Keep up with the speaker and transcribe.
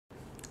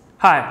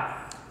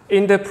Hi,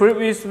 in the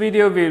previous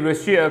video we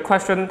received a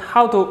question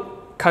how to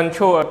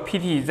control a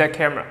PTZ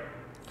camera.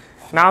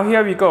 Now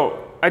here we go.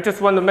 I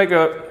just want to make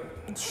a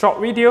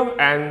short video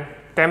and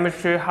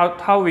demonstrate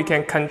how we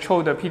can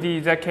control the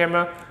PTZ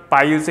camera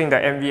by using the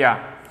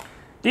NVR.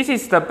 This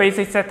is the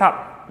basic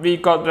setup. We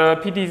got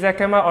the PTZ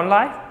camera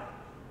online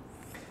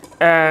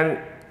and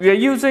we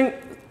are using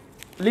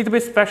a little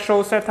bit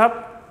special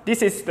setup.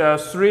 This is the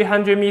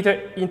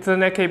 300-meter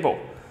Ethernet cable.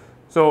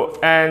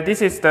 And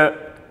this is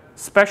the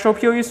special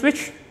PoE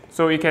switch,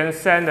 so you can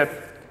send the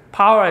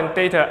power and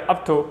data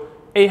up to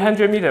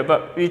 800 meter,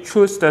 but we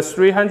choose the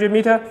 300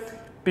 meter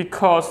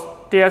because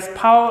there's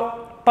power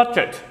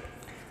budget.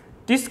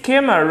 This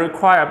camera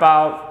requires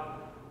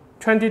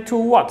about 22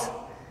 watts,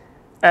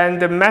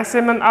 and the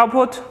maximum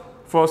output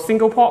for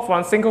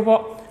one single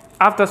port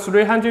after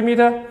 300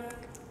 meter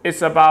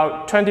is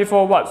about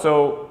 24 watts.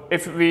 So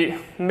if we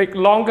make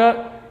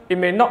longer, it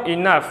may not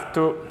enough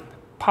to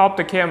power up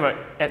the camera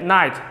at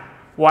night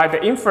while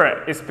the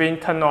infrared is being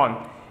turned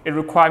on. It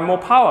requires more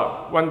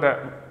power when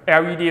the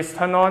LED is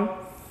turned on.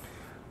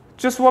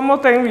 Just one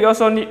more thing, we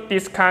also need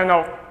this kind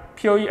of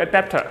PoE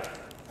adapter.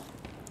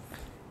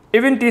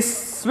 Even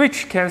this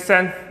switch can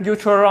send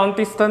neutral long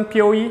distance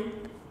PoE,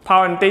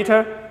 power and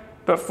data,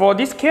 but for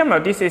this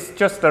camera, this is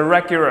just the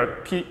regular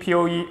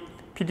PoE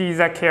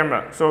PTZ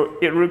camera. So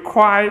it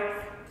requires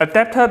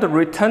adapter to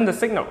return the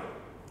signal.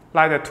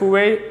 Like the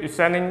two-way, you're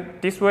sending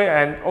this way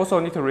and also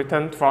need to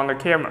return from the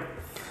camera.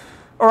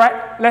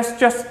 Alright, let's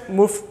just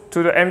move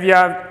to the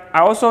NVR. I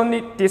also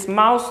need this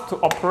mouse to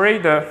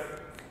operate the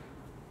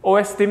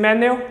OSD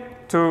menu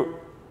to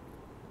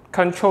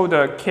control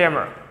the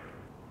camera.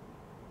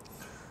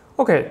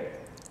 Okay,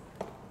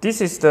 this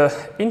is the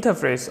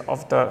interface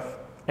of the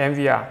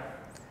NVR.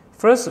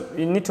 First,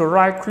 you need to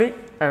right-click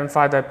and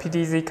find the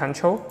PTZ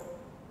control.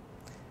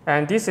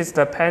 And this is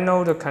the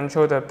panel to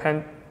control the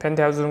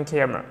pan-tilt zoom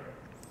camera.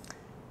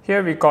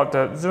 Here we got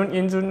the zoom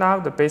in, zoom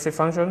out, the basic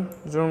function,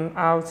 zoom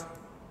out.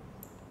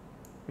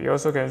 We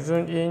also can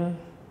zoom in.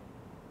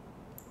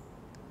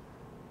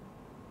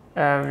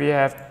 And we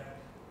have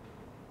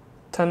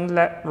turn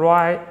left,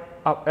 right,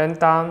 up and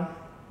down.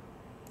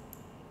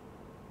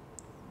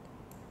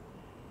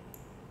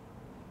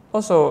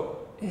 Also,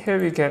 here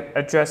we can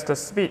adjust the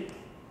speed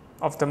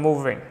of the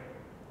moving.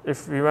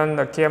 If we want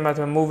the camera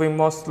to moving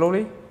more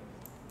slowly,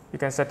 you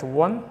can set to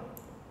 1.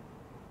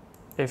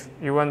 If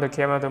you want the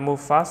camera to move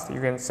fast,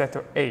 you can set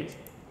to 8.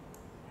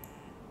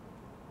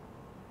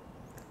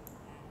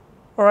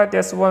 Alright,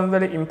 there's one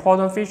very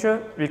important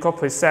feature we call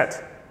preset.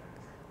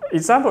 For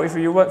example, if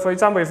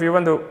you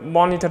want to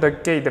monitor the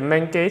gate, the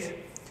main gate,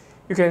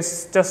 you can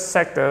just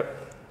set the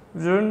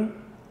zoom,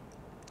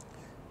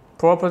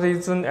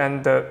 property zoom,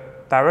 and the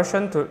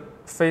direction to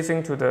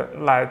facing to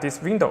the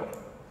this window.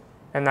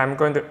 And I'm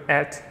going to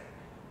add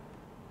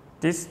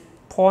this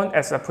point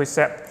as a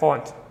preset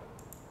point.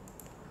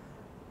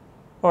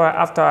 Alright,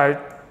 after I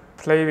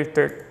play with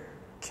the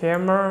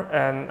camera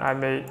and I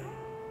may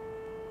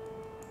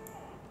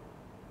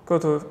go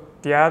to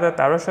the other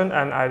direction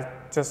and I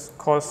just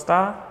call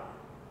star,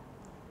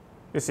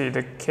 you see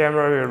the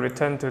camera will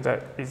return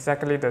to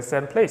exactly the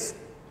same place.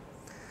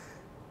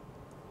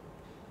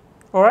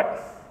 Alright,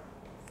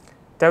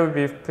 that will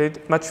be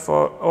pretty much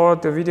for all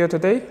the video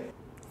today.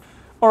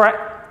 Alright,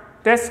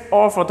 that's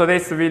all for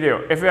today's video.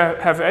 If you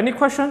have any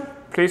question,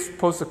 please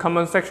post the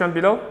comment section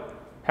below.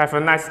 Have a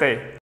nice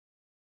day.